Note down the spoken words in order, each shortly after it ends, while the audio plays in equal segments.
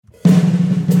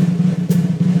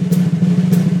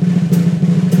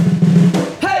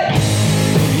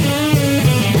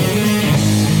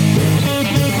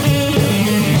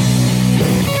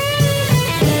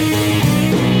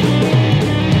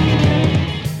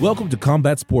Welcome to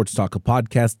Combat Sports Talk, a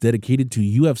podcast dedicated to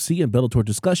UFC and Bellator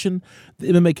discussion,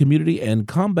 the MMA community, and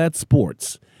combat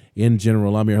sports. In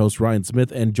general, I'm your host, Ryan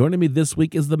Smith, and joining me this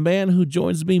week is the man who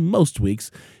joins me most weeks,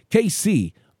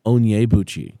 KC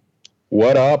Onyebuchi.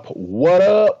 What up? What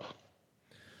up?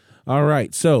 All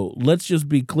right, so let's just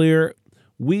be clear.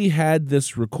 We had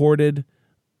this recorded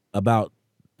about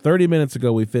 30 minutes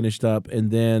ago. We finished up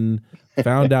and then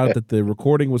found out that the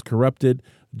recording was corrupted.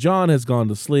 John has gone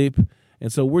to sleep.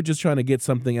 And so we're just trying to get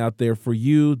something out there for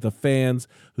you, the fans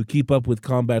who keep up with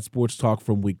Combat Sports Talk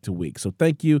from week to week. So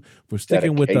thank you for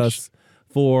sticking with us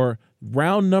for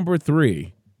round number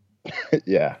 3.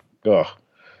 Yeah. Ugh.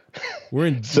 We're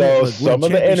in some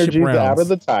of the energy's out of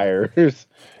the tires.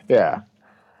 Yeah.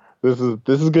 This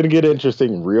is going to get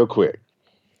interesting real quick.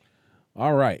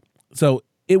 All right. So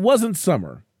it wasn't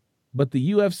summer, but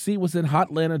the UFC was in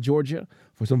Hotlanta, Georgia,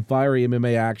 for some fiery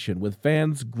MMA action. With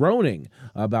fans groaning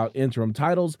about interim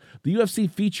titles, the UFC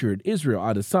featured Israel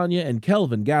Adesanya and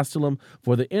Kelvin Gastelum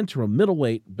for the interim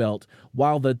middleweight belt,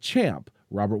 while the champ,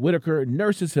 Robert Whittaker,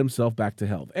 nurses himself back to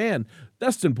health. And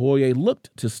Dustin Poirier looked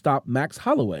to stop Max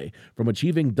Holloway from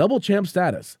achieving double champ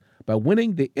status by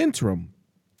winning the interim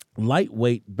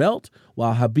lightweight belt,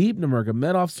 while Khabib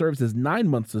Nurmagomedov serves his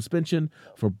 9-month suspension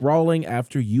for brawling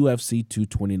after UFC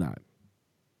 229.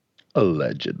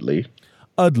 Allegedly.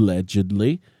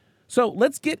 So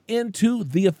let's get into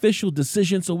the official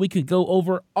decision so we can go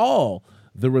over all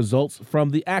the results from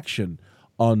the action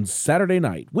on Saturday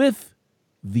night with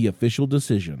the official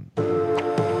decision. The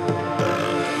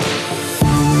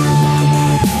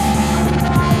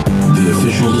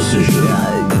official decision.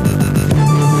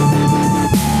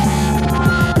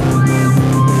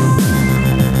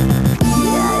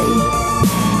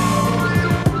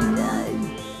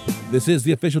 This is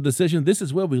the official decision. This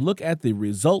is where we look at the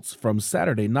results from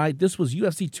Saturday night. This was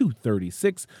UFC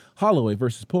 236, Holloway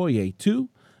versus Poirier 2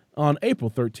 on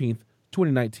April 13th,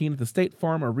 2019 at the State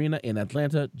Farm Arena in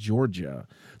Atlanta, Georgia.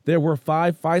 There were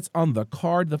 5 fights on the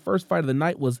card. The first fight of the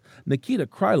night was Nikita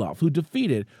Krylov, who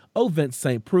defeated Ovince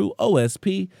St. Preux,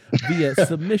 OSP, via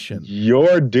submission.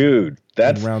 Your dude.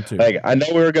 That's round 2. Like, I know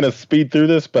we were going to speed through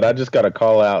this, but I just got to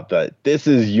call out that this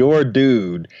is your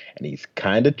dude, and he's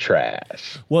kind of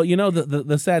trash. Well, you know,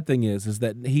 the sad thing is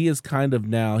that he is kind of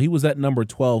now, he was at number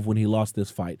 12 when he lost this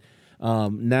fight.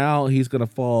 Now he's going to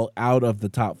fall out of the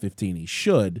top 15. He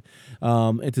should.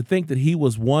 And to think that he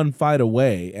was 1 fight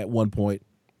away at one point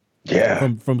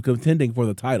from contending for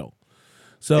the title.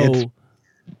 So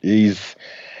he's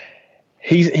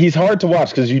hard to watch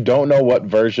because you don't know what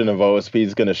version of OSP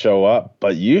is going to show up.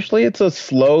 But usually it's a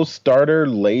slow starter,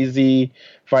 lazy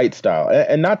fight style.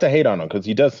 And not to hate on him because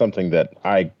he does something that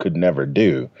I could never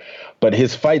do. But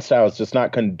his fight style is just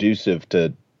not conducive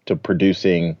to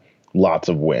producing lots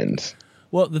of wins.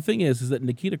 Well, the thing is that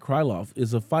Nikita Krylov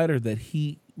is a fighter that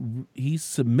he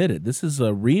submitted. This is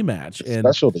a rematch.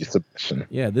 Specialty submission.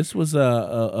 Yeah, this was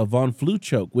a Von Flue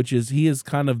choke, which is he has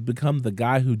kind of become the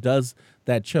guy who does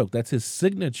that choke. That's his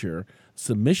signature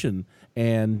submission.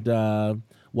 And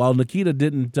while Nikita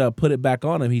didn't put it back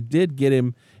on him, he did get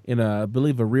him in, I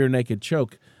believe, a rear naked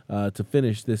choke to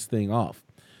finish this thing off.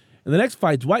 In the next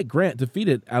fight, Dwight Grant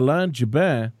defeated Alain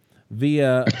Jubin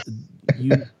via...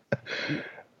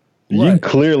 You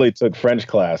clearly took French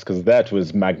class because that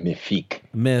was magnifique.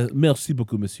 Merci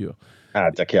beaucoup, monsieur.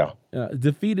 D'accord.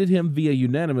 Defeated him via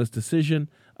unanimous decision.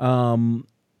 Alain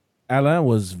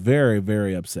was very,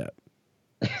 very upset.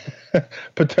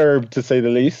 Perturbed, to say the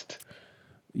least.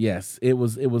 Yes, it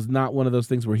was not one of those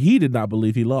things where he did not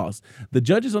believe he lost. The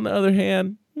judges, on the other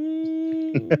hand...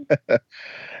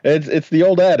 It's the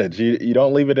old adage. You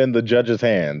don't leave it in the judge's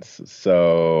hands.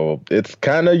 So it's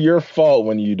kind of your fault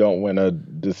when you don't win a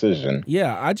decision.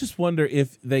 Yeah, I just wonder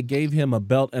if they gave him a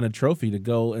belt and a trophy to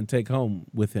go and take home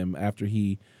with him after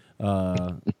he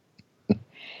lost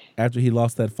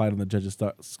that fight on the judge's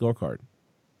scorecard.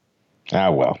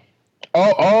 Ah, well.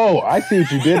 Oh, I see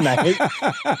what you did, and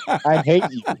I hate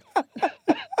you.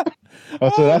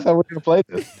 So that's how we're going to play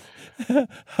this. So,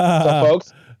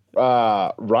 folks,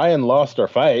 Ryan lost our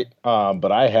fight,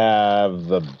 but I have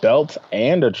the belt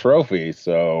and a trophy,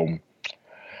 so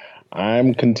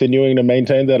I'm continuing to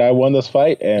maintain that I won this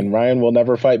fight, and Ryan will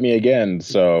never fight me again.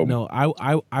 So no,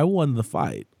 I won the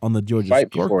fight on the Georgia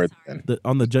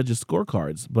on the judges'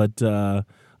 scorecards, but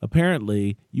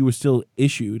apparently you were still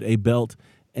issued a belt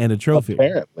and a trophy.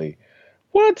 Apparently,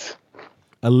 what?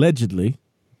 Allegedly,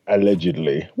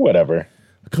 whatever.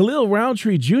 Khalil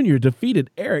Roundtree Jr. defeated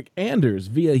Eric Anders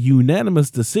via unanimous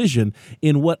decision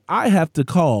in what I have to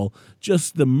call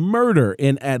just the murder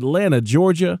in Atlanta,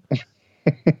 Georgia.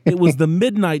 It was the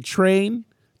midnight train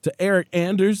to Eric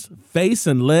Anders, face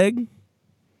and leg.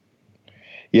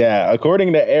 Yeah,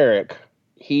 according to Eric,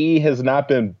 he has not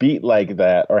been beat like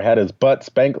that or had his butt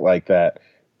spanked like that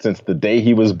since the day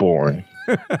he was born.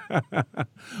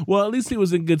 Well, at least he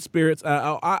was in good spirits.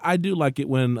 I do like it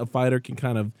when a fighter can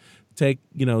kind of take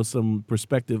some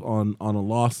perspective on a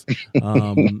loss.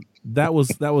 That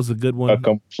was a good one. A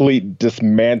complete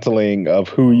dismantling of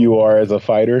who you are as a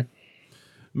fighter.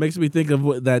 Makes me think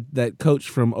of that coach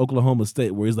from Oklahoma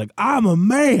State where he's like, "I'm a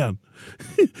man."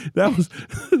 that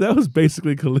was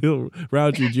basically Khalil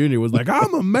Roundtree Jr. was like,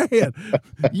 "I'm a man.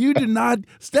 You do not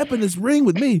step in this ring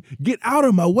with me. Get out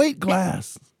of my weight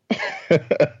class."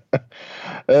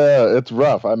 It's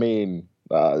rough. I mean,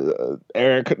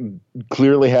 Eric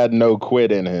clearly had no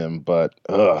quit in him, but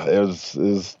it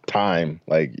was time.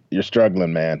 Like, you're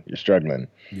struggling, man. You're struggling.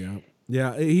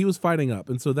 Yeah, he was fighting up.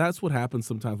 And so that's what happens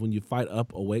sometimes when you fight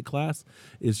up a weight class.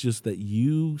 It's just that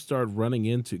you start running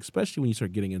into, especially when you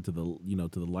start getting into the,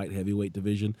 to the light heavyweight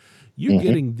division, you're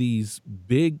getting these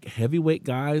big heavyweight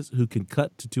guys who can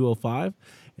cut to 205,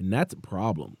 and that's a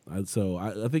problem. So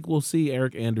I think we'll see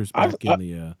Eric Anders back in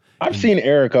the... I've seen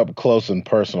Eric up close and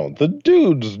personal. The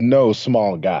dude's no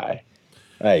small guy.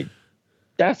 Like,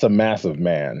 that's a massive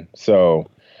man. So...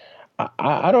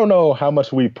 I don't know how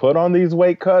much we put on these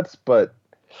weight cuts, but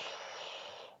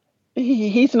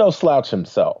he's no slouch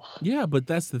himself. Yeah, but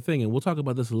that's the thing, and we'll talk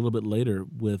about this a little bit later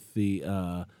with the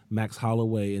Max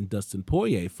Holloway and Dustin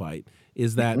Poirier fight,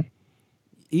 is that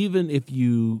even if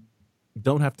you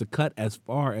don't have to cut as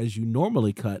far as you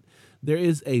normally cut, there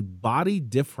is a body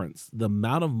difference. The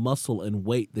amount of muscle and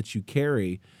weight that you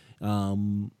carry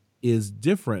is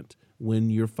different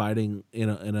when you're fighting in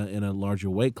a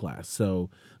larger weight class. So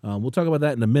we'll talk about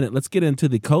that in a minute. Let's get into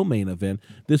the co-main event.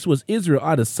 This was Israel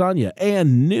Adesanya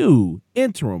and new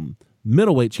interim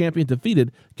middleweight champion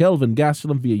defeated Kelvin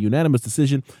Gastelum via unanimous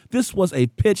decision. This was a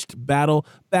pitched battle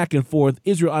back and forth.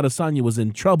 Israel Adesanya was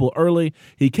in trouble early.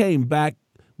 He came back,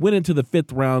 went into the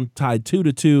fifth round, tied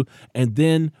 2-2, and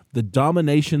then the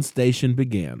domination station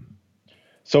began.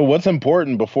 So what's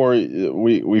important before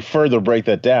we further break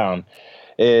that down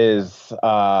is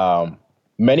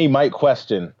many might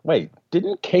question, wait,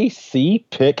 didn't KC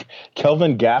pick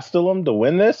Kelvin Gastelum to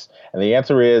win this? And the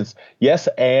answer is yes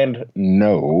and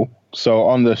no. So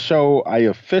on the show, I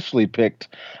officially picked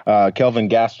Kelvin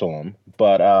Gastelum,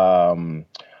 but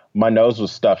my nose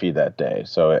was stuffy that day.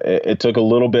 So it took a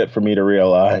little bit for me to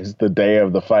realize the day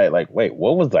of the fight, like, wait,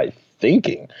 what was I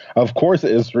thinking? Of course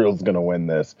Israel's going to win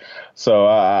this. So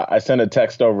I sent a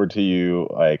text over to you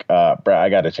like, Brad, I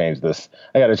got to change this.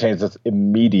 I got to change this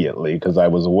immediately because I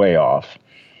was way off.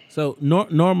 So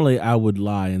normally I would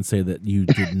lie and say that you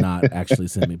did not actually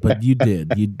send me, but you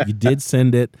did. You did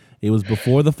send it. It was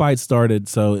before the fight started,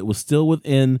 so it was still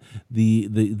within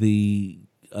the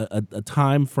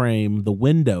time frame, the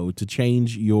window to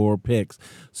change your picks.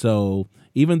 So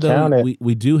even though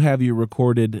we do have you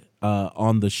recorded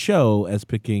on the show as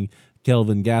picking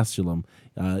Kelvin Gastelum,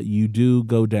 you do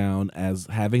go down as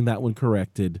having that one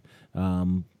corrected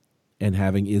and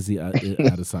having Izzy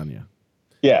Adesanya.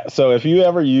 Yeah, so if you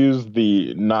ever use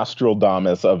the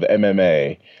Nostradamus of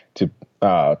MMA to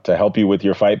help you with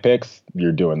your fight picks,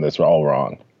 you're doing this all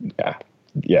wrong.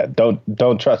 Yeah.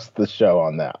 Don't trust the show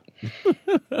on that.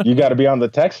 You got to be on the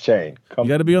text chain. You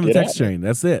got to be on the text chain.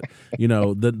 That's it.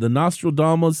 The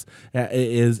Nostradamus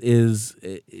is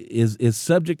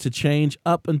subject to change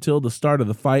up until the start of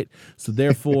the fight. So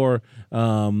therefore,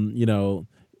 you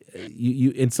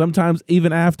and sometimes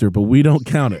even after, but we don't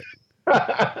count it.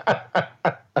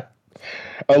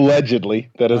 Allegedly,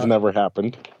 that has never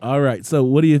happened. All right. So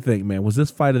what do you think, man? Was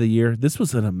this fight of the year? This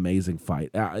was an amazing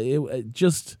fight. I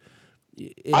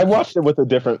watched it with a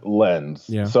different lens.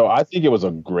 Yeah. So I think it was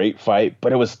a great fight,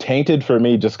 but it was tainted for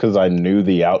me just because I knew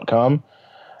the outcome.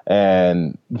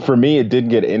 And for me, it did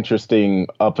get interesting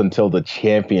up until the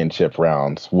championship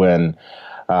rounds when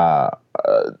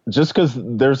just because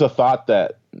there's a thought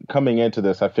that coming into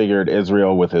this, I figured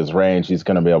Israel with his range, he's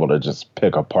going to be able to just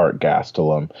pick apart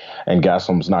Gastelum, and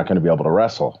Gastelum's not going to be able to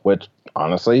wrestle, which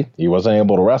honestly, he wasn't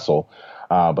able to wrestle.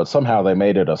 But somehow they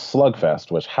made it a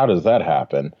slugfest, which how does that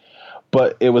happen?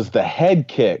 But it was the head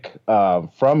kick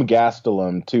from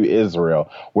Gastelum to Israel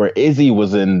where Izzy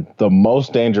was in the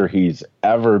most danger he's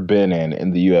ever been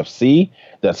in the UFC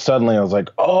that suddenly I was like,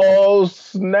 oh,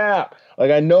 snap. Like,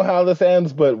 I know how this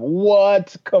ends, but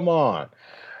what? Come on.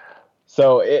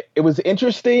 So it was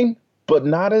interesting, but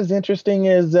not as interesting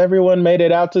as everyone made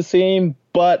it out to seem.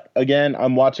 But again,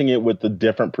 I'm watching it with the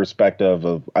different perspective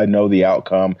of I know the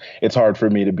outcome. It's hard for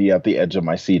me to be at the edge of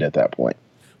my seat at that point.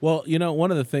 Well,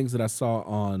 one of the things that I saw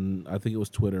on, I think it was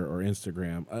Twitter or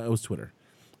Instagram, it was Twitter,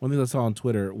 one thing I saw on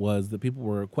Twitter was that people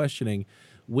were questioning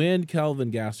when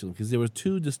Kelvin Gastelum, because there were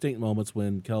two distinct moments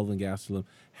when Kelvin Gastelum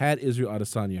had Israel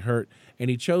Adesanya hurt,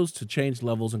 and he chose to change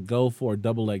levels and go for a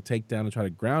double leg takedown and try to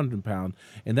ground and pound,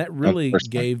 and that really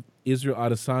gave Israel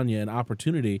Adesanya an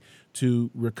opportunity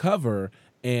to recover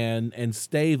and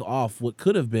stave off what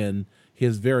could have been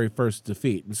his very first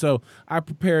defeat. And so I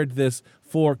prepared this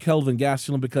for Kelvin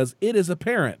Gastelum because it is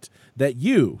apparent that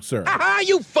you, sir. Aha,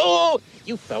 you fool!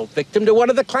 You fell victim to one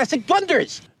of the classic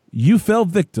blunders. You fell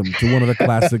victim to one of the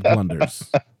classic blunders.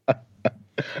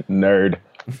 Nerd.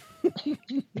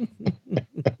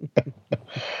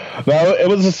 No, it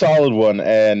was a solid one,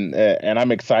 and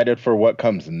I'm excited for what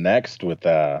comes next with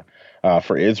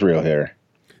for Israel here.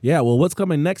 Yeah, well, what's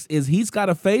coming next is he's got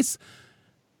to face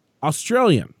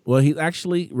Australian. Well,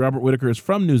 Robert Whittaker is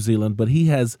from New Zealand, but he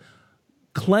has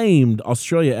claimed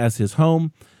Australia as his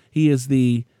home. He is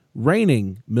the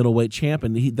reigning middleweight champ,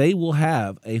 and they will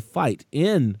have a fight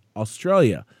in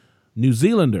Australia. New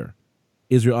Zealander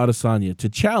Israel Adesanya to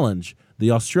challenge the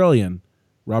Australian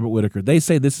Robert Whittaker. They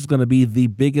say this is going to be the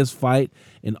biggest fight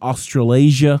in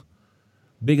Australasia,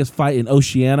 biggest fight in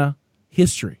Oceania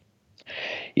history.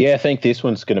 Yeah, I think this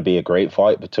one's going to be a great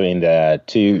fight between the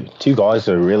two guys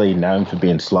that are really known for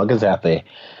being sluggers out there.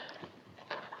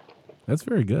 That's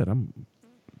very good. I'm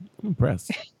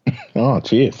impressed. Oh,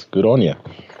 cheers. Good on you.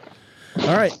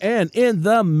 All right, and in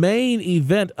the main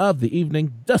event of the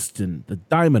evening, Dustin the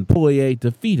Diamond Poirier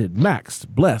defeated Max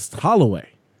Blessed Holloway.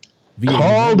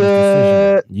 Called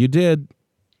it. You did.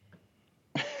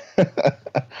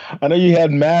 I know you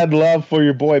had mad love for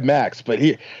your boy Max, but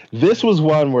this was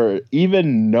one where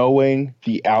even knowing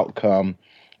the outcome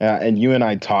and you and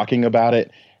I talking about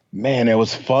it, man, it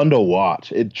was fun to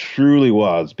watch. It truly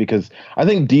was, because I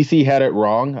think DC had it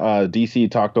wrong.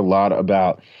 DC talked a lot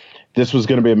about this was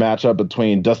going to be a matchup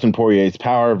between Dustin Poirier's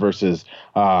power versus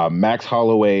Max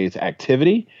Holloway's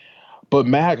activity. But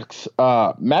Max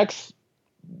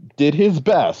did his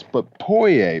best, but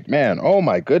Poirier, man, oh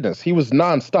my goodness, he was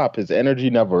nonstop. His energy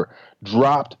never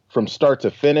dropped from start to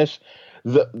finish.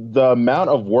 The amount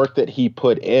of work that he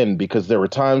put in, because there were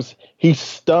times he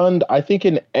stunned, I think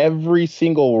in every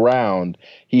single round,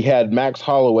 he had Max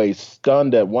Holloway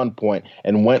stunned at one point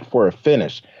and went for a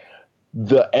finish.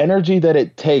 The energy that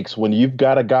it takes when you've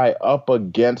got a guy up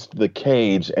against the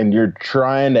cage and you're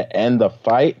trying to end the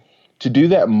fight, to do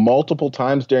that multiple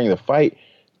times during the fight,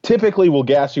 typically will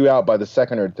gas you out by the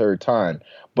second or third time.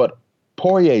 But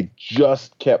Poirier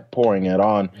just kept pouring it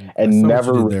on and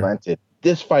never relented.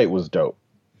 This fight was dope.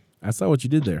 I saw what you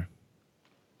did there.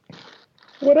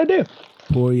 What'd I do?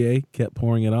 Poirier kept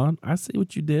pouring it on. I see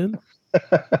what you did.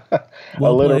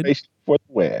 Well, alliteration for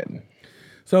the win.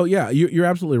 So, yeah, you're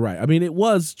absolutely right. I mean, it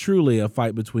was truly a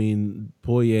fight between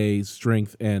Poirier's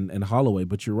strength and Holloway,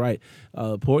 but you're right.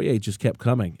 Poirier just kept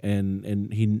coming,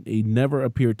 and he never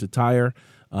appeared to tire.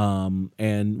 And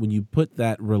when you put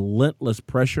that relentless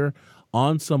pressure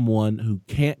on someone who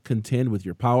can't contend with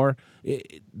your power,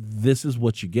 this is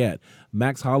what you get.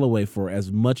 Max Holloway, for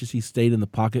as much as he stayed in the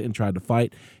pocket and tried to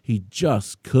fight, he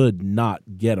just could not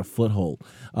get a foothold.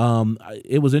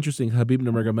 It was interesting. Khabib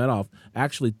Nurmagomedov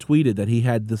actually tweeted that he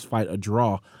had this fight a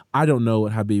draw. I don't know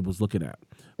what Khabib was looking at,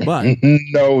 but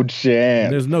no chance.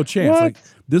 There's no chance. Like,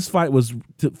 this fight was,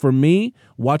 for me,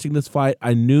 watching this fight,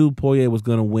 I knew Poirier was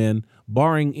going to win,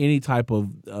 barring any type of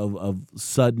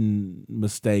sudden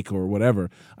mistake or whatever.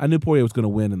 I knew Poirier was going to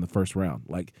win in the first round.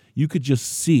 Like, you could just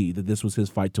see that this was his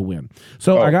fight to win.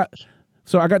 So I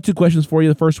got two questions for you.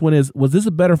 The first one is, was this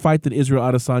a better fight than Israel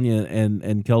Adesanya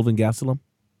and Kelvin Gastelum?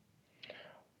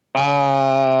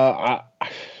 I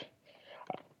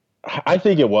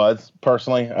think it was,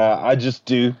 personally. I just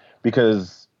do,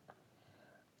 because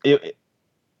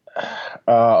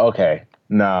okay.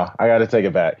 No, I got to take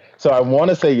it back. So I want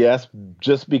to say yes,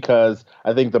 just because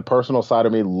I think the personal side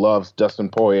of me loves Dustin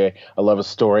Poirier. I love his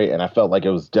story, and I felt like it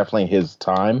was definitely his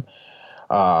time.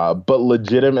 But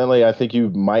legitimately, I think you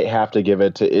might have to give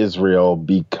it to Israel,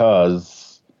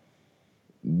 because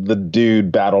the dude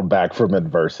battled back from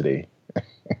adversity.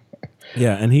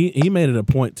 Yeah, and he made it a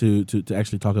point to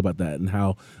actually talk about that and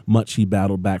how much he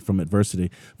battled back from adversity.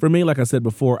 For me, like I said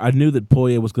before, I knew that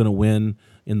Poirier was going to win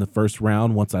in the first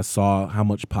round once I saw how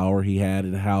much power he had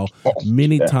and how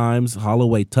many times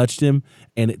Holloway touched him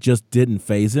and it just didn't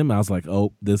faze him. I was like,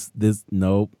 oh, this is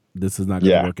not going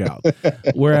to work out.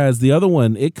 Whereas the other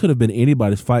one, it could have been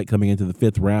anybody's fight coming into the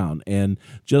fifth round. And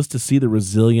just to see the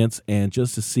resilience and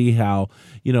just to see how,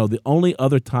 the only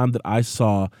other time that I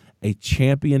saw a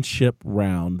championship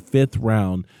round, fifth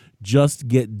round, just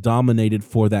get dominated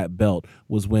for that belt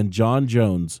was when John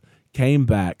Jones came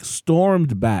back,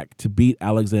 stormed back to beat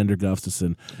Alexander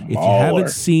Gustafsson. If you haven't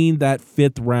seen that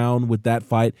 5th round with that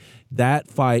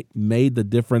fight made the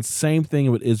difference. Same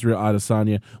thing with Israel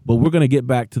Adesanya, but we're going to get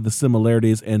back to the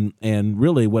similarities and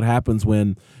really what happens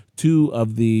when two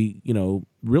of the,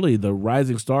 really the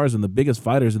rising stars and the biggest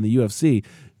fighters in the UFC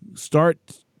start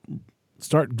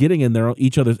getting in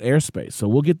each other's airspace. So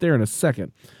we'll get there in a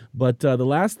second. But the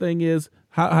last thing is,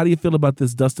 how do you feel about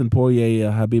this Dustin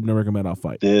Poirier Khabib Nurmagomedov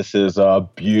fight? This is a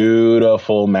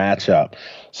beautiful matchup.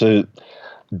 So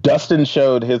Dustin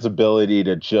showed his ability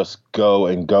to just go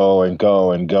and go and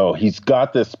go and go. He's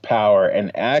got this power and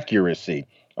accuracy.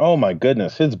 Oh my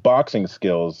goodness, his boxing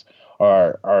skills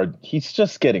are he's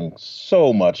just getting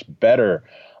so much better,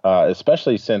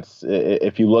 especially since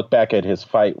if you look back at his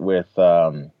fight with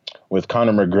Conor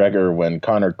McGregor when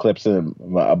Conor clips him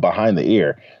behind the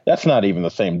ear. That's not even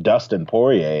the same Dustin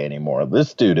Poirier anymore.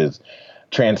 This dude has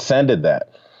transcended that.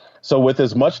 So with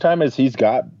as much time as he's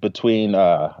got between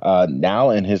now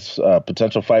and his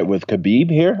potential fight with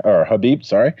Khabib,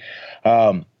 sorry,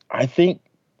 I think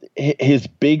his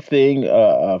big thing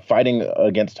fighting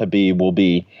against Khabib will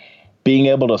be being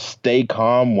able to stay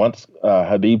calm once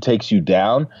Khabib takes you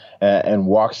down and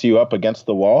walks you up against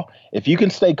the wall. If you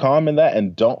can stay calm in that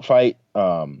and don't fight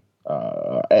and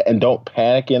don't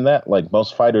panic in that like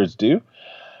most fighters do,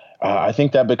 I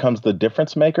think that becomes the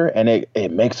difference maker, and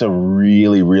it makes a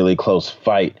really, really close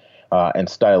fight. And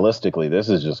stylistically, this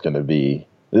is just going to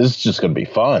be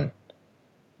fun.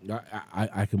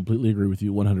 I completely agree with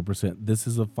you 100%. This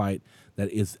is a fight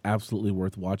that is absolutely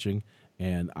worth watching,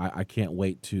 and I can't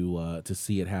wait to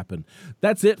see it happen.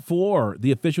 That's it for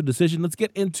the official decision. Let's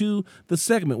get into the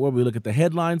segment where we look at the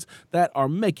headlines that are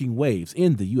making waves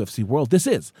in the UFC world. This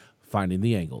is Finding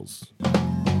the Angles.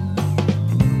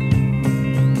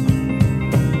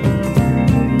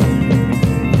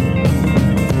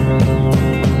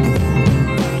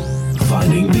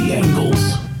 Finding the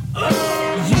Angles.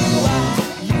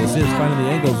 This is Finding the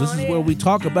Angles. This is where we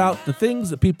talk about the things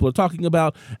that people are talking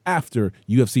about after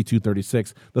UFC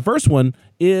 236. The first one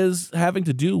is having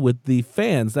to do with the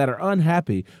fans that are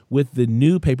unhappy with the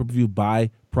new pay-per-view buy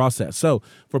process. So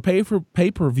for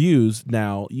pay-per-views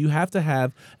now, you have to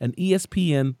have an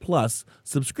ESPN Plus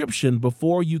subscription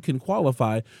before you can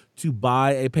qualify to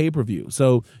buy a pay-per-view.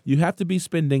 So you have to be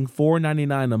spending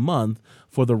 $4.99 a month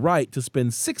for the right to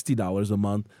spend $60 a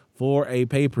month for a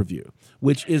pay-per-view,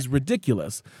 which is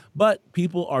ridiculous. But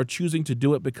people are choosing to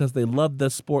do it because they love the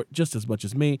sport just as much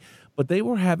as me, but they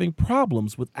were having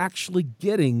problems with actually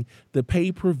getting the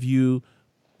pay-per-view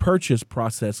purchase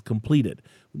process completed.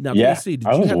 Now, Casey, did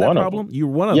you have that problem? You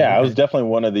were one of them. Yeah, I was definitely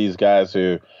one of these guys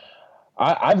who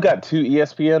I've got 2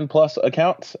 ESPN Plus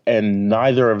accounts, and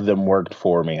neither of them worked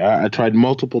for me. I tried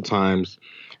multiple times,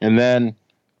 and then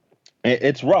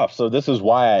it's rough. So this is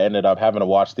why I ended up having to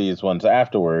watch these ones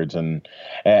afterwards and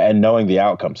knowing the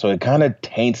outcome. So it kind of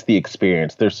taints the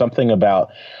experience. There's something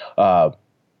about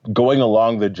going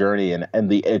along the journey and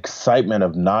the excitement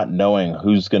of not knowing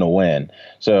who's going to win.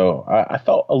 So I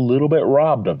felt a little bit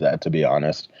robbed of that, to be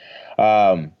honest.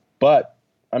 But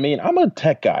I mean, I'm a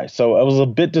tech guy, so I was a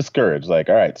bit discouraged. Like,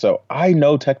 all right, so I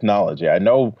know technology. I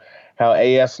know how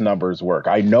AS numbers work.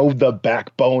 I know the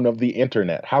backbone of the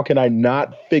internet. How can I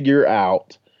not figure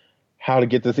out how to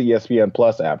get this ESPN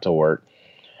Plus app to work?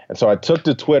 And so I took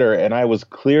to Twitter, and I was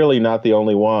clearly not the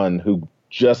only one who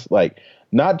just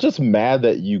not just mad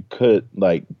that you could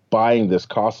buying this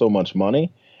cost so much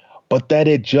money, but that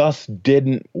it just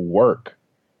didn't work.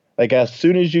 Like, as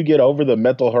soon as you get over the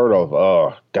mental hurdle of,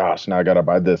 oh gosh, now I got to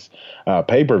buy this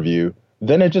pay-per-view,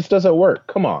 then it just doesn't work.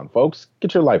 Come on, folks,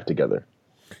 get your life together.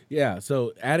 Yeah,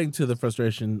 so adding to the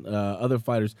frustration, other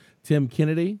fighters, Tim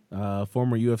Kennedy,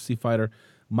 former UFC fighter,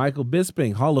 Michael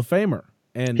Bisping, Hall of Famer.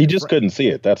 And he just couldn't see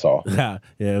it, that's all. Yeah,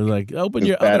 it was like, open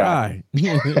your other eye.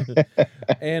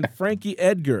 And Frankie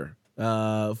Edgar,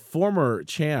 former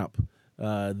champ,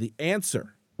 The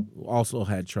Answer, also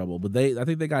had trouble. But I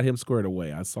think they got him squared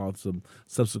away. I saw some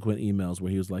subsequent emails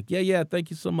where he was like, yeah, thank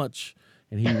you so much.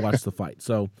 And he watched the fight.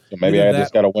 So maybe I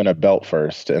just got to win a belt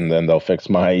first, and then they'll fix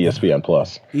my ESPN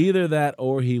Plus. Either that,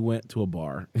 or he went to a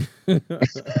bar.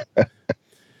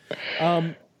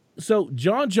 So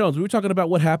John Jones, we were talking about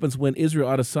what happens when Israel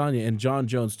Adesanya and John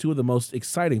Jones, two of the most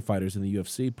exciting fighters in the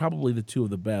UFC, probably the two of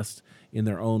the best in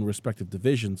their own respective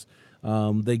divisions,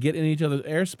 they get in each other's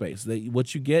airspace.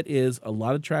 What you get is a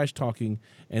lot of trash talking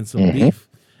and some beef.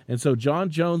 And so John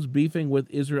Jones beefing with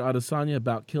Israel Adesanya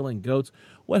about killing goats.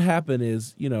 What happened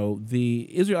is, the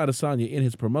Israel Adesanya in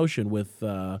his promotion with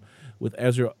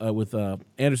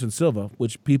Anderson Silva,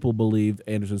 which people believe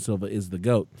Anderson Silva is the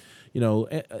GOAT.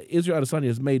 Israel Adesanya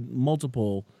has made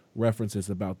multiple references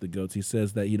about the goats. He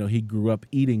says that he grew up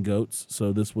eating goats,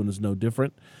 so this one is no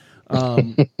different.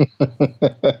 And,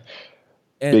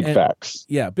 Big facts.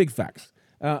 Yeah, big facts.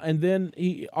 And then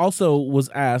he also was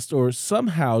asked, or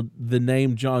somehow the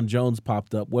name John Jones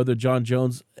popped up, whether John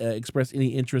Jones expressed any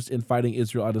interest in fighting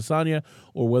Israel Adesanya,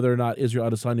 or whether or not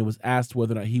Israel Adesanya was asked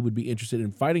whether or not he would be interested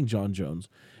in fighting John Jones.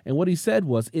 And what he said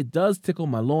was, it does tickle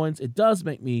my loins. It does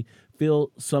make me feel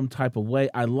some type of way.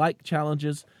 I like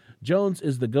challenges. Jones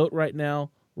is the GOAT right now,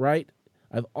 right?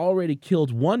 I've already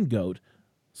killed one GOAT,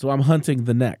 so I'm hunting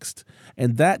the next.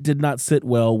 And that did not sit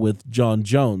well with John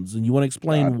Jones. And you want to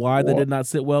explain why that did not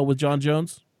sit well with John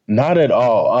Jones? Not at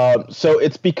all. So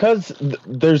it's because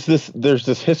there's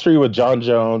this history with John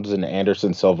Jones and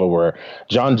Anderson Silva where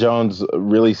John Jones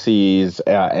really sees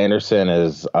Anderson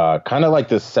as kind of like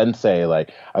this sensei,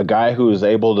 like a guy who is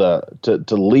able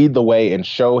to lead the way and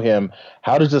show him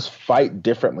how to just fight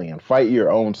differently and fight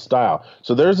your own style.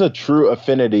 So there's a true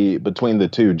affinity between the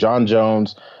two. John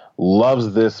Jones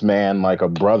loves this man like a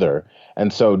brother.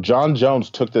 And so John Jones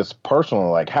took this personally,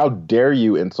 like, how dare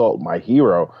you insult my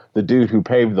hero, the dude who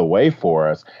paved the way for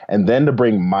us, and then to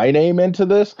bring my name into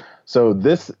this. So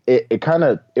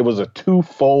it was a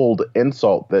twofold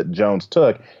insult that Jones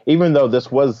took, even though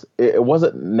it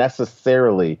wasn't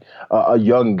necessarily a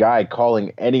young guy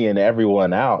calling any and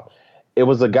everyone out. It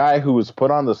was a guy who was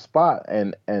put on the spot,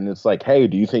 and it's like, hey,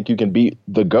 do you think you can beat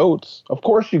the GOATs? Of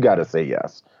course you got to say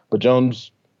yes. But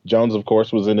Jones, of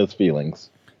course, was in his feelings.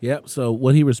 Yep. So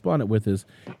what he responded with is,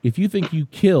 if you think you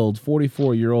killed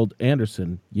 44-year-old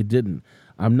Anderson, you didn't.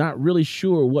 I'm not really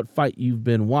sure what fight you've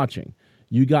been watching.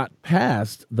 You got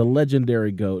past the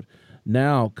legendary GOAT.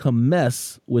 Now come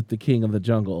mess with the king of the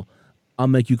jungle. I'll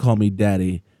make you call me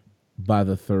daddy by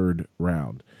the third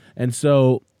round. And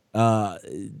so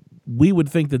we would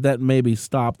think that maybe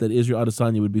stopped, that Israel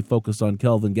Adesanya would be focused on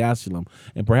Kelvin Gastelum.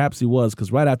 And perhaps he was,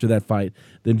 because right after that fight,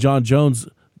 then John Jones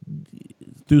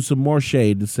threw some more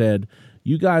shade and said,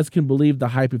 you guys can believe the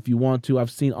hype if you want to.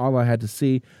 I've seen all I had to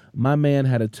see. My man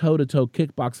had a toe-to-toe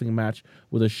kickboxing match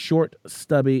with a short,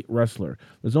 stubby wrestler.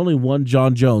 There's only one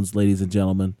John Jones, ladies and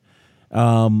gentlemen.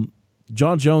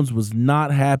 John Jones was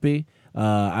not happy.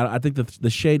 I think the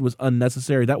shade was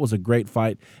unnecessary. That was a great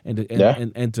fight, and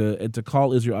to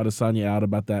call Israel Adesanya out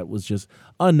about that was just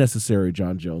unnecessary,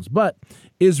 John Jones. But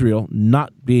Israel,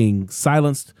 not being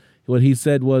silenced, what he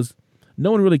said was, no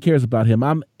one really cares about him.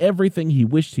 I'm everything he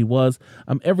wished he was.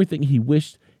 I'm everything he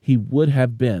wished he would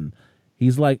have been.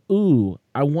 He's like, ooh,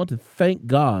 I want to thank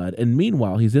God. And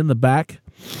meanwhile, he's in the back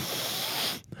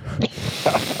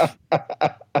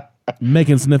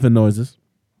making sniffing noises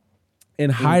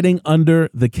and hiding under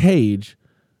the cage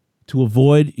to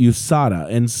avoid USADA.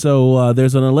 And so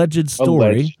there's an alleged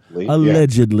story.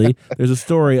 Allegedly. There's a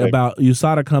story about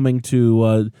USADA coming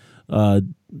to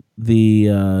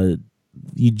the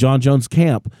John Jones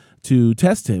camp to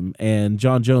test him, and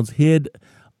John Jones hid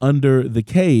under the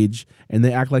cage, and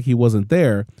they act like he wasn't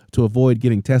there to avoid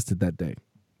getting tested that day.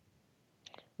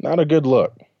 Not a good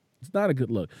look. It's not a good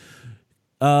look.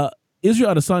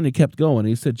 Israel Adesanya kept going.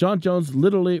 He said, John Jones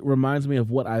literally reminds me of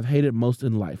what I've hated most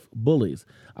in life, bullies.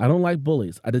 I don't like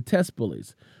bullies. I detest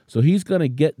bullies. So he's going to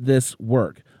get this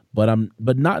work, but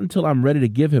not until I'm ready to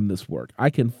give him this work. I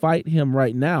can fight him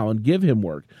right now and give him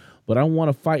work, but I want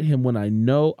to fight him when I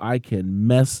know I can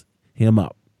mess him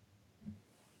up.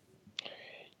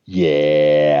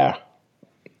 Yeah.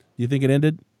 You think it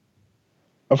ended?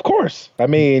 Of course. I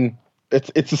mean,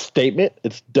 it's a statement.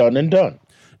 It's done and done.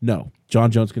 No. John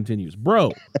Jones continues.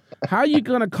 Bro, how you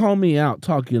going to call me out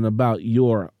talking about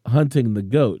your hunting the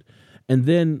GOAT and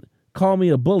then call me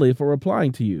a bully for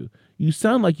replying to you? You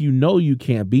sound like you know you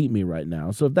can't beat me right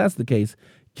now. So if that's the case,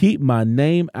 keep my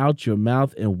name out your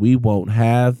mouth and we won't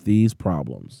have these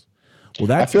problems. Well,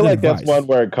 that's I feel like advice. That's one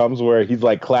where it comes where he's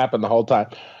like clapping the whole time.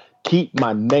 Keep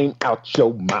my name out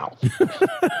your mouth.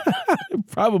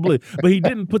 Probably. But he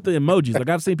didn't put the emojis. Like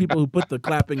I've seen people who put the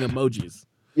clapping emojis.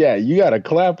 Yeah, you got to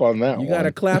clap on that one. You got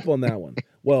to clap on that one.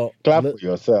 Well, clap for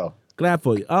yourself. Clap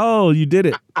for you. Oh, you did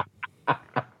it.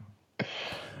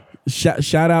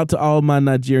 Shout out to all my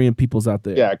Nigerian peoples out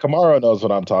there. Yeah, Kamaru knows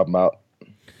what I'm talking about.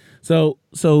 So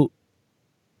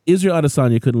Israel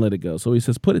Adesanya couldn't let it go. So he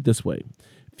says, put it this way.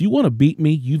 If you want to beat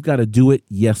me, you've got to do it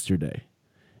yesterday.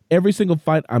 Every single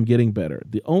fight, I'm getting better.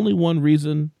 There's only one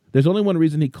reason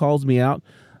he calls me out,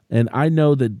 and I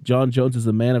know that John Jones is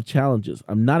a man of challenges.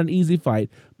 I'm not an easy fight,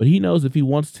 but he knows if he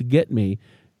wants to get me,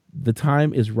 the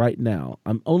time is right now.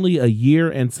 I'm only a year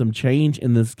and some change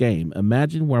in this game.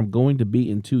 Imagine where I'm going to be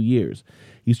in 2 years.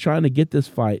 He's trying to get this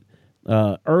fight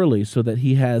early so that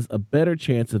he has a better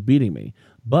chance of beating me.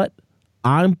 But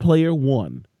I'm player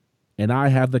one, and I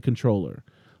have the controller.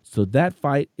 So that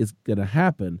fight is going to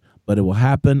happen, but it will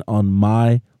happen on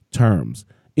my terms.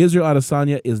 Israel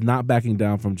Adesanya is not backing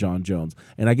down from John Jones.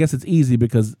 And I guess it's easy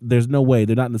because there's no way.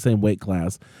 They're not in the same weight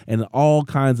class. And all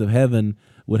kinds of heaven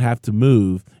would have to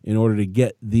move in order to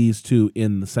get these two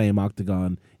in the same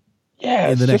octagon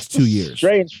in the next 2 years.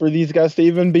 Strange for these guys to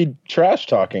even be trash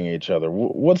talking each other.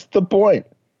 What's the point?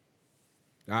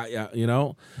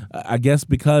 I guess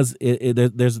because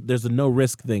there's a no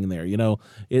risk thing there.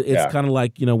 It's kind of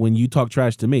like, when you talk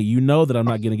trash to me, that I'm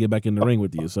not going to get back in the ring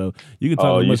with you. So you can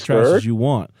talk as much trash as you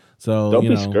want. So don't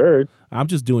be scared. I'm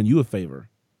just doing you a favor.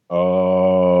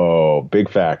 Oh, big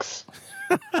facts.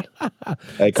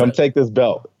 Hey, come take this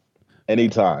belt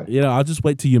anytime. I'll just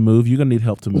wait till you move. You're gonna need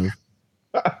help to move.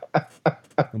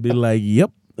 I'll be like,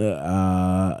 yep.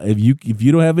 If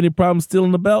you don't have any problems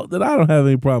stealing the belt, then I don't have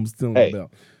any problems stealing the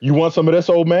belt. You want some of this,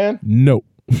 old man? No.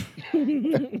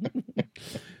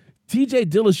 TJ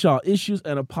Dillashaw issues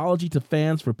an apology to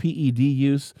fans for PED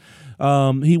use.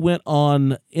 He went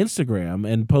on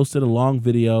Instagram and posted a long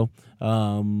video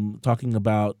talking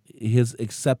about his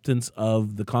acceptance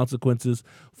of the consequences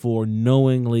for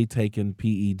knowingly taking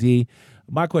PED.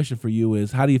 My question for you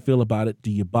is, how do you feel about it?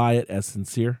 Do you buy it as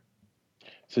sincere?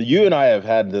 So you and I have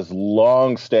had this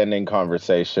long-standing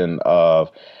conversation of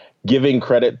giving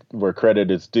credit where credit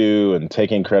is due and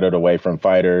taking credit away from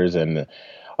fighters. And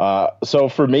so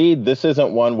for me, this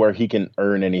isn't one where he can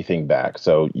earn anything back.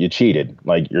 So you cheated,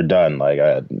 like you're done. Like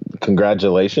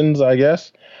congratulations, I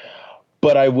guess.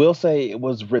 But I will say it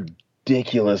was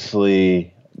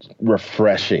ridiculously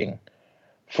refreshing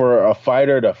for a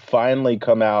fighter to finally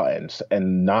come out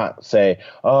and not say,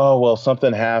 oh, well,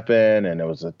 something happened and it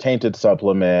was a tainted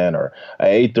supplement, or I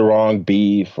ate the wrong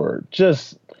beef, or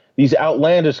just these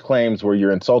outlandish claims where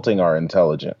you're insulting our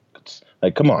intelligence.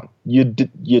 Like, come on, you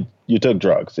took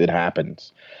drugs. It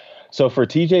happens. So for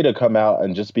TJ to come out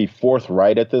and just be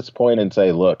forthright at this point and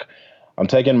say, look, I'm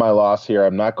taking my loss here.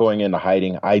 I'm not going into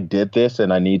hiding. I did this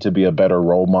and I need to be a better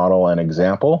role model and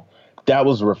example. That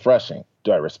was refreshing.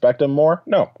 Do I respect him more?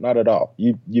 No, not at all.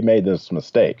 You made this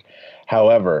mistake.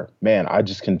 However, man, I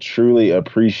just can truly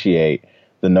appreciate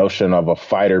the notion of a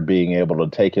fighter being able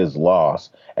to take his loss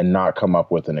and not come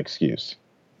up with an excuse.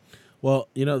 Well,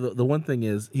 the one thing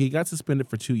is he got suspended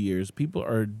for 2 years. People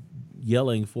are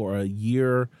yelling for a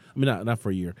year. I mean, not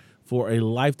for a year, for a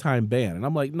lifetime ban. And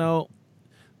I'm like, no,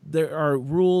 there are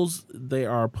rules. There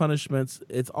are punishments.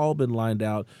 It's all been lined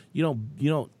out.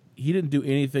 He didn't do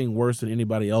anything worse than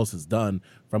anybody else has done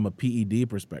from a PED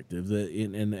perspective.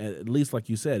 And at least, like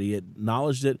you said, he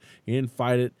acknowledged it. He didn't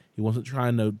fight it. He wasn't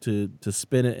trying to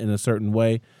spin it in a certain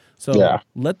way. So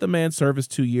let the man serve his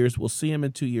 2 years. We'll see him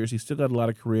in 2 years. He's still got a lot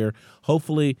of career.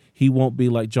 Hopefully, he won't be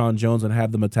like John Jones and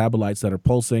have the metabolites that are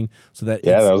pulsing. So that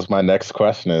that was my next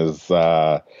question is,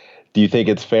 do you think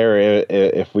it's fair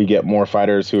if we get more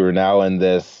fighters who are now in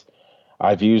this,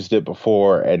 I've used it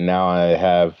before and now I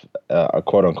have a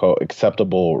quote unquote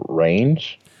acceptable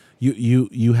range?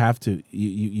 You have to.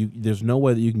 There's no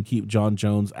way that you can keep John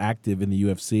Jones active in the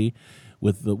UFC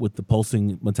with the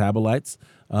pulsing metabolites,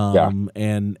 and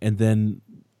then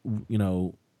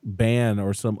ban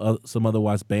or some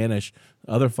otherwise banish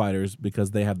other fighters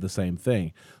because they have the same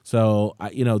thing. So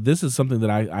this is something that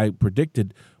I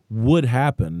predicted would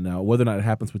happen. Now, whether or not it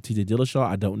happens with TJ Dillashaw,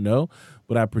 I don't know,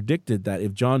 but I predicted that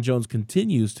if John Jones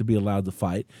continues to be allowed to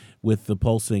fight with the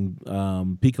pulsing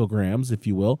picograms, if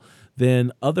you will,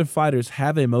 then other fighters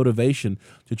have a motivation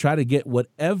to try to get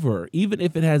whatever, even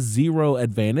if it has zero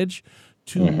advantage,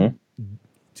 to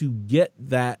get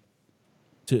that,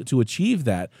 to achieve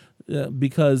that,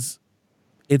 because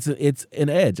it's an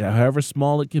edge, however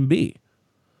small it can be.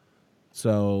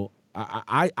 So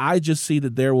I just see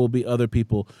that there will be other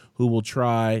people who will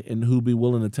try and who be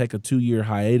willing to take a 2-year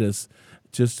hiatus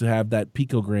just to have that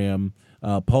picogram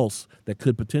pulse that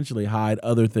could potentially hide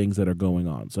other things that are going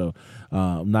on. So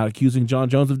I'm not accusing John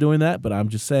Jones of doing that, but I'm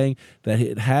just saying that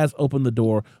it has opened the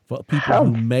door for people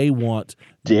who may want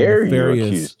dare you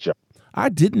accuse John? I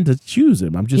didn't accuse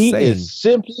him. I'm just saying. He is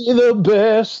simply the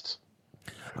best,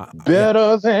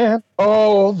 better than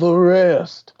all the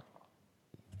rest.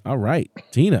 All right,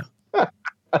 Tina.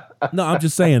 No, I'm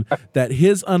just saying that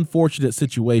his unfortunate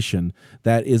situation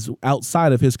that is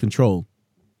outside of his control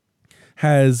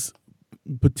has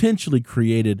potentially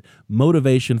created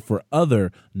motivation for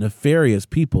other nefarious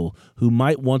people who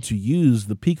might want to use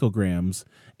the picograms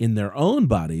in their own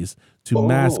bodies to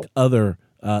mask other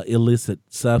illicit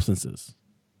substances.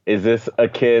 Is this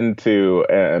akin to,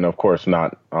 and of course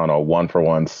not on a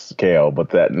 1-for-1 scale, but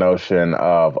that notion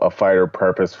of a fighter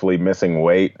purposefully missing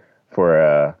weight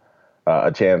for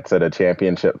a chance at a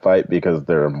championship fight because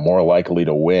they're more likely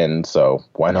to win. So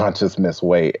why not just miss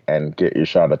weight and get your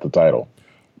shot at the title?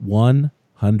 100%.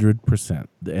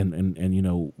 And you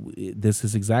know, this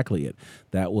is exactly it.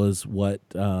 That was what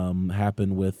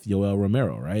happened with Yoel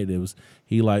Romero, right? It was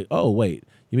he like, oh wait,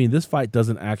 you mean this fight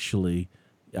doesn't actually?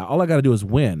 All I got to do is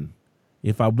win.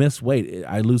 If I miss weight,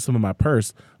 I lose some of my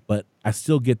purse, but I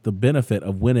still get the benefit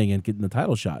of winning and getting the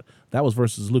title shot. That was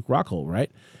versus Luke Rockhold,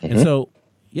 right? Mm-hmm. And so,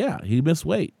 yeah, he missed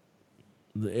weight.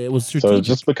 It was strategic. So it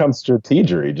just becomes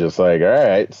strategery. Just like, all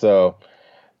right, so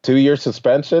 2-year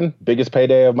suspension, biggest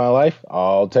payday of my life.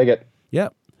 I'll take it.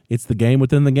 Yep. It's the game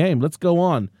within the game. Let's go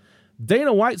on.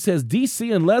 Dana White says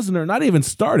DC and Lesnar not even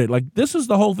started. Like, this is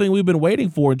the whole thing we've been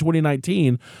waiting for in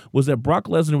 2019 was that Brock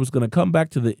Lesnar was going to come back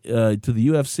to the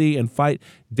UFC and fight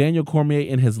Daniel Cormier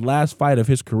in his last fight of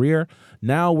his career.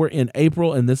 Now we're in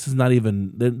April, and this is not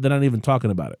even they're not even talking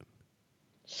about it.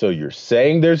 So you're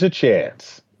saying there's a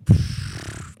chance?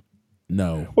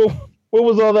 No. Well, what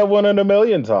was all that 1 in a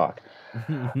million talk?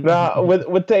 Now,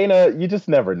 with Dana, you just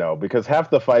never know because half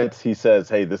the fights he says,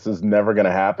 hey, this is never going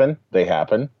to happen. They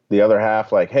happen. The other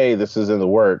half, like, hey, this is in the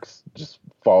works, just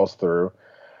falls through.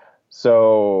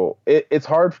 So it's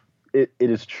hard. It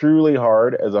is truly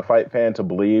hard as a fight fan to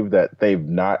believe that they've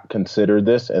not considered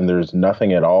this and there's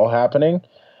nothing at all happening.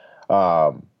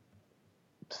 I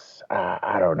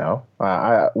don't know.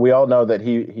 We all know that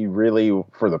he really,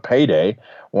 for the payday,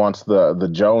 wants the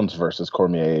Jones versus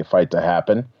Cormier fight to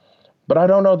happen. But I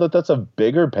don't know that that's a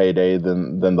bigger payday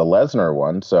than the Lesnar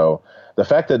one. So the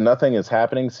fact that nothing is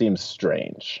happening seems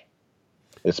strange,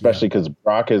 especially because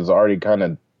Brock has already kind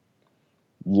of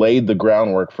laid the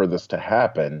groundwork for this to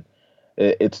happen.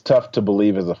 It's tough to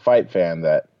believe as a fight fan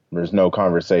that there's no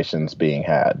conversations being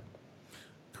had.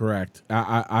 Correct.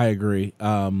 I agree.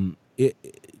 But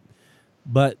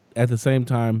at the same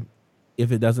time,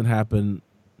 if it doesn't happen,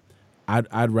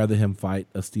 I'd rather him fight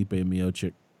a Stipe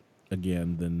Miocic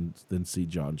again than see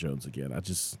John Jones again. I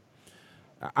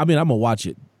mean, I'm gonna watch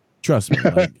it. Trust me.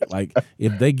 Like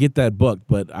if they get that book,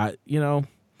 but I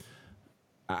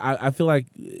feel like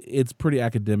it's pretty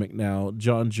academic now.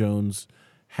 John Jones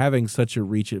having such a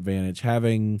reach advantage,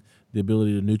 having the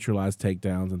ability to neutralize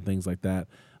takedowns and things like that.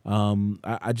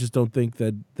 I just don't think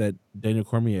that Daniel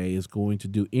Cormier is going to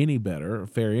do any better,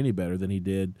 fare any better than he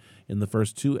did in the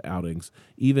first 2 outings,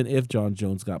 even if John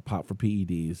Jones got popped for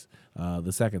PEDs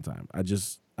the second time. I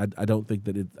don't think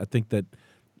that I think that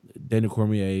Daniel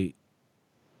Cormier,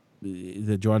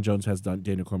 that John Jones has done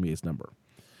Daniel Cormier's number.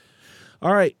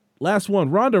 All right, last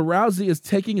one. Ronda Rousey is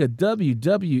taking a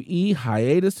WWE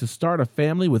hiatus to start a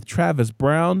family with Travis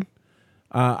Browne.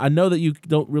 I know that you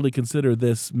don't really consider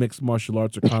this mixed martial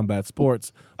arts or combat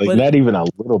sports, but not even a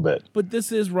little bit. But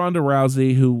this is Ronda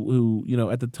Rousey, who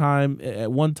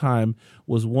at one time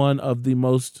was one of the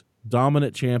most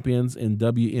dominant champions in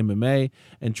WMMA,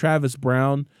 and Travis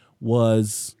Browne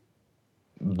was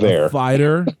there, a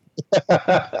fighter.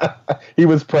 He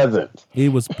was present. He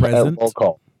was present. Roll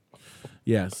call.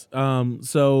 Yes.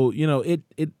 So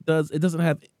it doesn't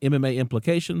have MMA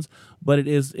implications, but it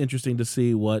is interesting to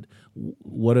see what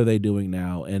are they doing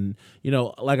now. And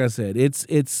like I said,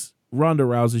 it's Ronda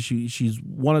Rousey. She's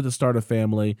wanted to start a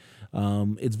family.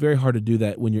 It's very hard to do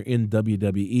that when you're in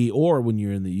WWE or when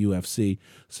you're in the UFC.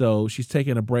 So she's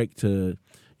taking a break to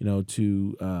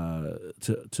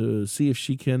see if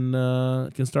she can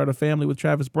start a family with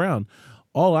Travis Browne.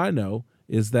 All I know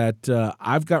is that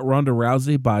I've got Ronda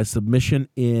Rousey by submission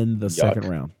in the second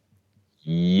round.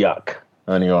 Yuck.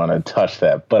 I don't even want to touch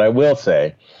that. But I will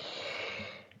say,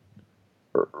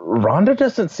 Ronda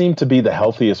doesn't seem to be the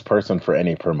healthiest person for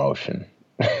any promotion.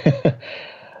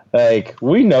 Like,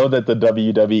 we know that the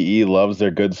WWE loves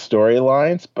their good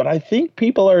storylines, but I think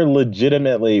people are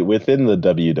legitimately within the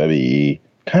WWE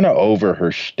kind of over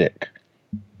her shtick.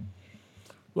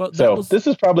 Well, this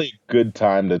is probably a good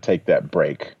time to take that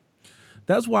break.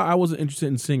 That's why I wasn't interested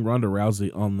in seeing Ronda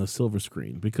Rousey on the silver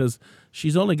screen, because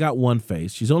she's only got one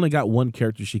face. She's only got one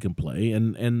character she can play.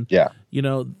 And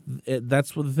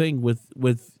that's the thing with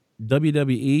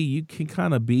WWE. You can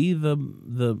kind of be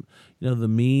the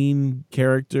mean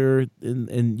character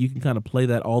and you can kind of play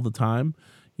that all the time.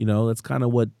 That's kind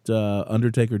of what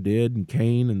Undertaker did and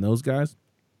Kane and those guys.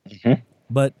 Mm-hmm.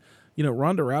 But,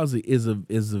 Ronda Rousey is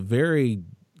a very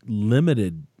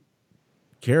limited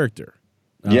character.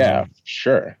 Yeah,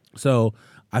 sure. So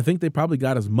I think they probably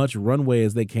got as much runway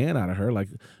as they can out of her. Like,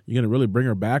 you're going to really bring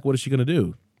her back? What is she going to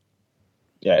do?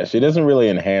 Yeah, she doesn't really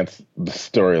enhance the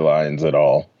storylines at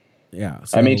all. Yeah.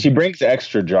 So, I mean, she brings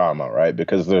extra drama, right?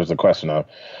 Because there's a question of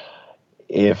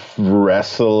if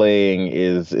wrestling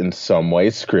is in some way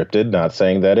scripted, not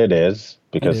saying that it is,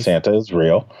 because is. Santa is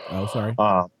real. Oh, sorry.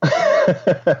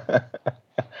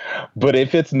 But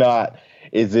if it's not,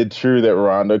 is it true that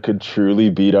Ronda could truly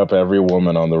beat up every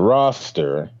woman on the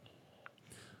roster?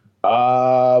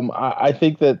 I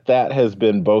think that has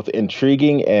been both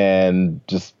intriguing and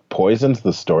just poisons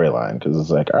the storyline because it's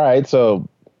like, all right, so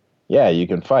yeah, you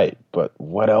can fight, but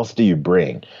what else do you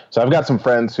bring? So I've got some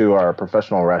friends who are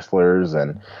professional wrestlers,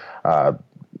 and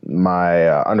my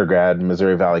undergrad,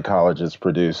 Missouri Valley College, has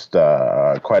produced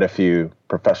quite a few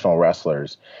professional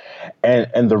wrestlers.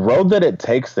 And the road that it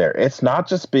takes there, it's not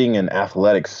just being an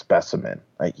athletic specimen.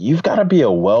 Like, you've got to be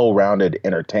a well-rounded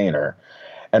entertainer.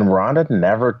 And Ronda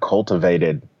never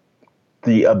cultivated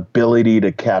the ability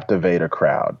to captivate a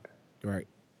crowd. Right.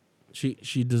 She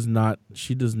does not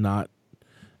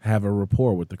have a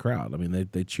rapport with the crowd. I mean,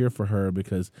 they cheer for her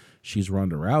because she's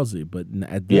Ronda Rousey, but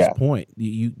at this point,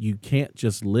 you can't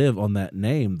just live on that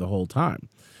name the whole time.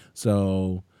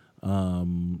 So,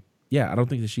 I don't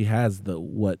think that she has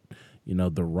what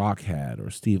The Rock had,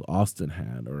 or Steve Austin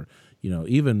had, or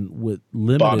even with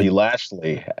limited. Bobby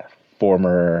Lashley,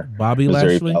 former Bobby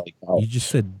Missouri Lashley. Valley College. You just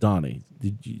said Donnie.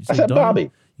 Did you say I said Donnie?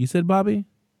 Bobby. You said Bobby?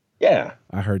 Yeah.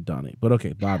 I heard Donnie, but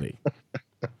okay, Bobby.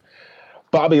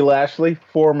 Bobby Lashley,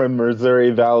 former Missouri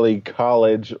Valley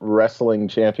College wrestling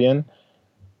champion.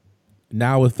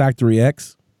 Now with Factory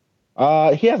X?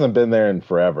 He hasn't been there in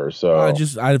forever, so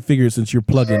I figured since you're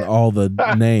plugging all the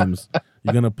names,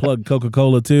 you're gonna plug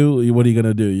Coca-Cola too. What are you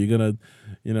gonna do? You're gonna,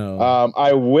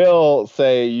 I will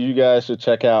say you guys should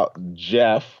check out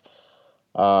Jeff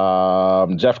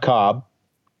Cobb.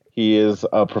 He is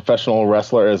a professional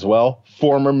wrestler as well,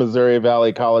 former Missouri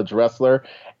Valley College wrestler,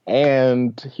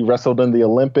 and he wrestled in the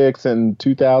Olympics in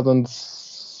 2000,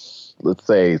 let's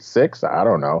say 6. I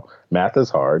don't know. Math is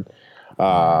hard.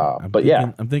 I'm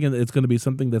thinking it's going to be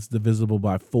something that's divisible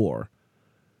by 4.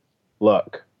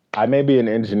 Look, I may be an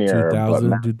engineer.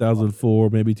 2000, 2004,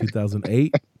 maybe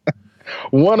 2008.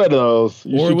 One of those.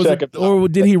 You should check it out. Or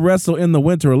did he wrestle in the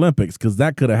Winter Olympics? Because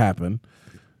that could have happened.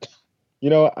 You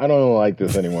know what? I don't like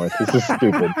this anymore. This is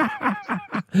stupid.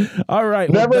 All right.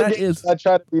 I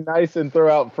try to be nice and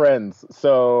throw out friends.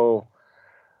 So,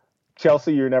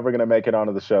 Chelsea, you're never going to make it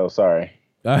onto the show. Sorry.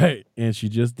 All right. And she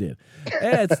just did.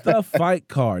 It's the fight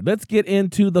card. Let's get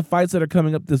into the fights that are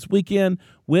coming up this weekend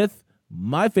with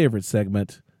my favorite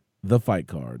segment, the fight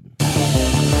card.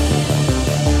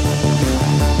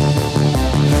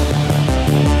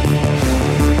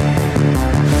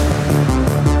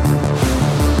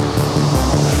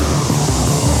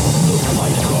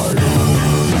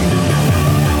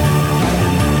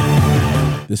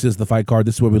 This is the fight card.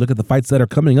 This is where we look at the fights that are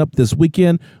coming up this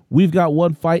weekend. We've got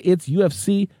one fight. It's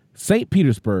UFC St.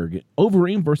 Petersburg.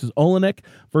 Overeem versus Olenek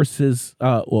versus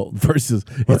it's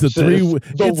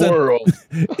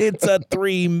a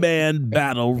 3-man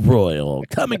battle royal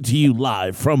coming to you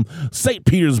live from St.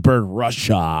 Petersburg,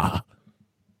 Russia.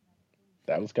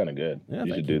 That was kind of good. Yeah,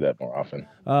 you should do that more often.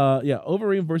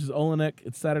 Overeem versus Olenek.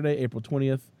 It's Saturday, April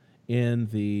 20th in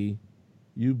the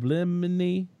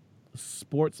Ublimny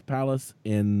Sports Palace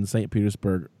in St.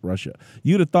 Petersburg, Russia.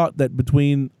 You'd have thought that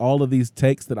between all of these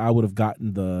takes that I would have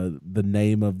gotten the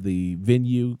name of the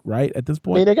venue right at this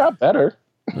point. I mean, it got better.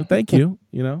 Well, thank you.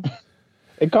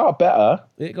 It got better.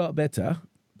 It got better.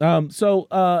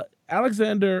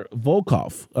 Alexander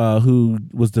Volkov, who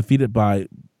was defeated by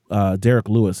Derek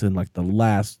Lewis in like the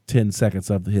last 10 seconds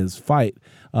of his fight,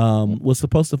 was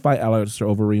supposed to fight Alistair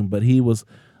Overeem, but he was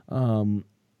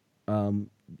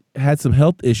had some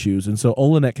health issues, and so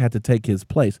Olenek had to take his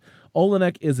place.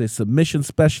 Olenek is a submission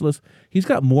specialist. He's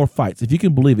got more fights. If you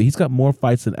can believe it, he's got more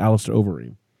fights than Alistair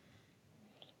Overeem.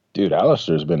 Dude,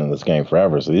 Alistair's been in this game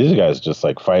forever, so these guys just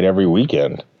like fight every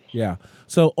weekend. Yeah.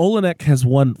 So Olenek has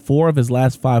won 4 of his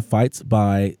last 5 fights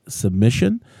by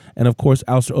submission, and of course,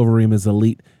 Alistair Overeem is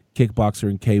elite kickboxer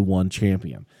and K1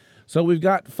 champion. So we've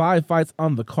got 5 fights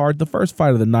on the card. The first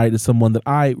fight of the night is someone that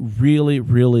I really,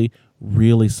 really,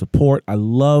 really support. I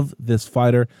love this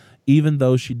fighter, even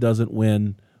though she doesn't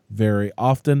win very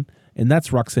often, and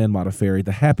that's Roxanne Modafferi,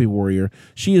 the Happy Warrior.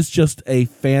 She is just a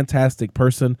fantastic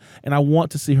person, and I want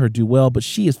to see her do well, but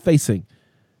she is facing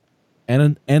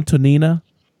Antonina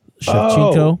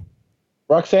Shevchenko. Oh,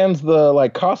 Roxanne's the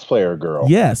like cosplayer girl.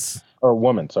 Yes. Or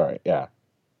woman, sorry. Yeah.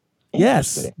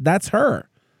 Yes, that's her.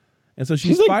 And so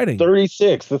she's like fighting.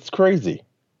 36. That's crazy.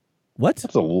 What?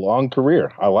 That's a long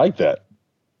career. I like that.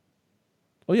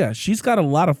 Oh, yeah. She's got a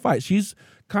lot of fights. She's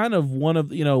kind of one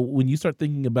of, when you start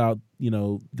thinking about,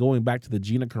 going back to the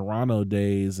Gina Carano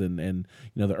days and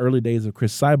the early days of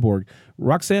Chris Cyborg,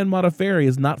 Roxanne Modafferi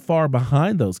is not far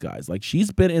behind those guys. Like,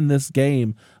 she's been in this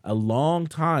game a long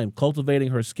time,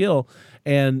 cultivating her skill.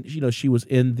 And, she was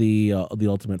in the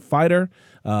Ultimate Fighter.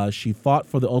 She fought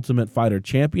for the Ultimate Fighter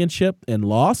Championship and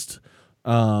lost.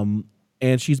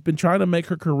 And she's been trying to make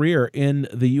her career in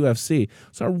the UFC.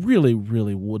 So I really,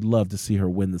 really would love to see her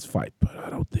win this fight, but I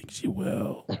don't think she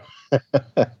will.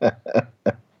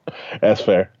 That's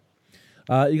fair.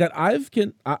 You got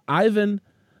Ivan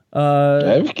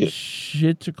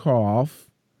Shitakov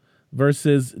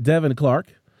versus Devin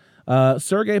Clark.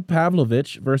 Sergey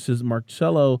Pavlovich versus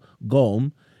Marcelo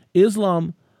Golm.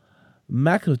 Islam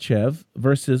Makhachev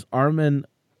versus Arman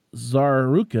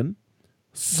Tsarukyan.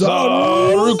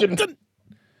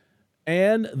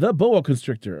 And the boa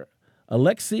constrictor,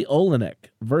 Alexei Olenek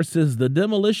versus the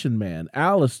Demolition Man,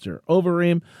 Alistair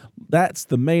Overeem. That's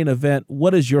the main event.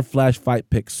 What is your flash fight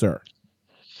pick, sir?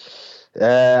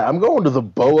 I'm going to the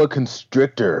boa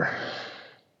constrictor.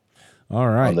 All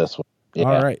right. On this one. Yeah.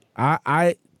 All right.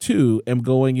 I too am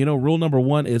going, rule number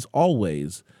 1 is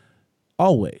always,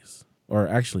 or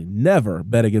actually never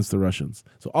bet against the Russians.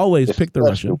 So always pick the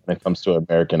Russian. When it comes to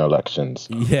American elections.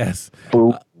 Yes.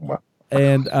 Boom.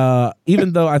 And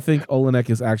even though I think Olenek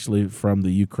is actually from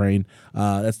the Ukraine,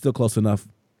 that's still close enough.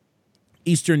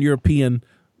 Eastern European,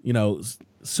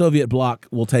 Soviet bloc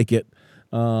will take it.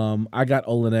 I got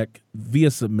Olenek via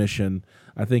submission.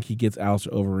 I think he gets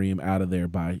Alistair Overeem out of there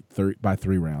by 3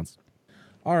 rounds.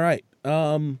 All right.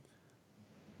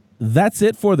 That's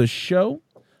it for the show.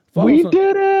 We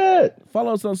did it.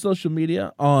 Follow us on social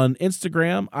media. On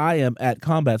Instagram, I am at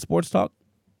Combat Sports Talk.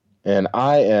 And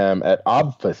I am at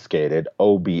Obfuscated,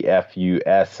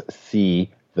 OBFUSC,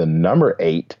 the number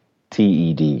 8,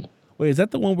 TED. Wait, is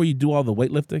that the one where you do all the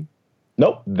weightlifting?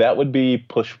 Nope, that would be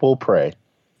Push Pull Pray.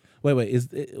 Wait,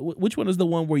 which one is the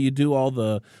one where you do all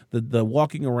the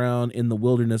walking around in the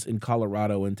wilderness in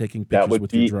Colorado and taking pictures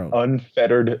with your drone? That would be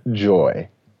Unfettered Joy.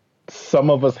 Some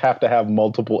of us have to have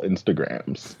multiple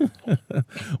Instagrams.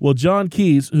 Well, John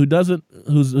Keys,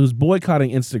 who's boycotting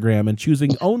Instagram and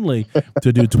choosing only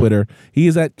to do Twitter, he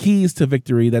is at Keys to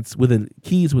Victory. That's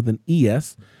Keys with an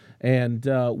ES. And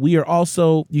we are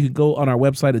also, you can go on our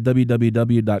website at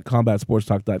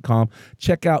www.combatsportstalk.com.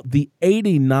 Check out the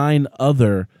 89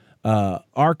 other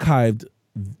archived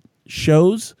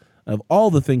shows of all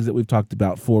the things that we've talked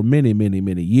about for many, many,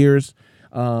 many years.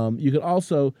 You can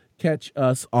also catch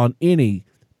us on any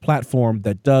platform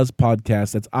that does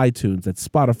podcasts. That's iTunes, that's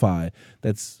Spotify,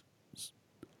 that's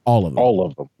all of them. All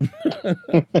of them.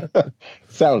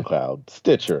 SoundCloud,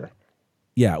 Stitcher.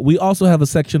 Yeah, we also have a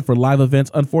section for live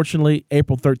events. Unfortunately,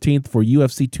 April 13th for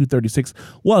UFC 236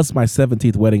 was my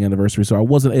 17th wedding anniversary, so I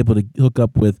wasn't able to hook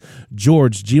up with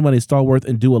George G-Money Stallworth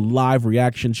and do a live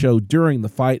reaction show during the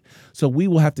fight. So we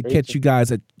will have to catch you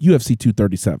guys at UFC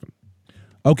 237.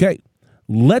 Okay,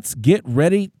 let's get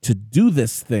ready to do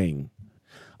this thing.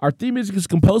 Our theme music is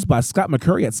composed by Scott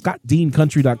McCurry at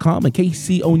scottdeancountry.com, and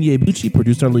Casey Onyebuchi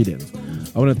produced our lead-ins.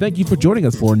 I want to thank you for joining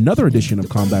us for another edition of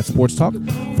Combat Sports Talk.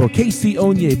 For Casey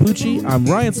Onyebuchi, I'm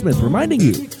Ryan Smith, reminding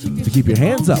you to keep your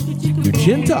hands up, your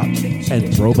chin tucked,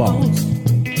 and throw balls.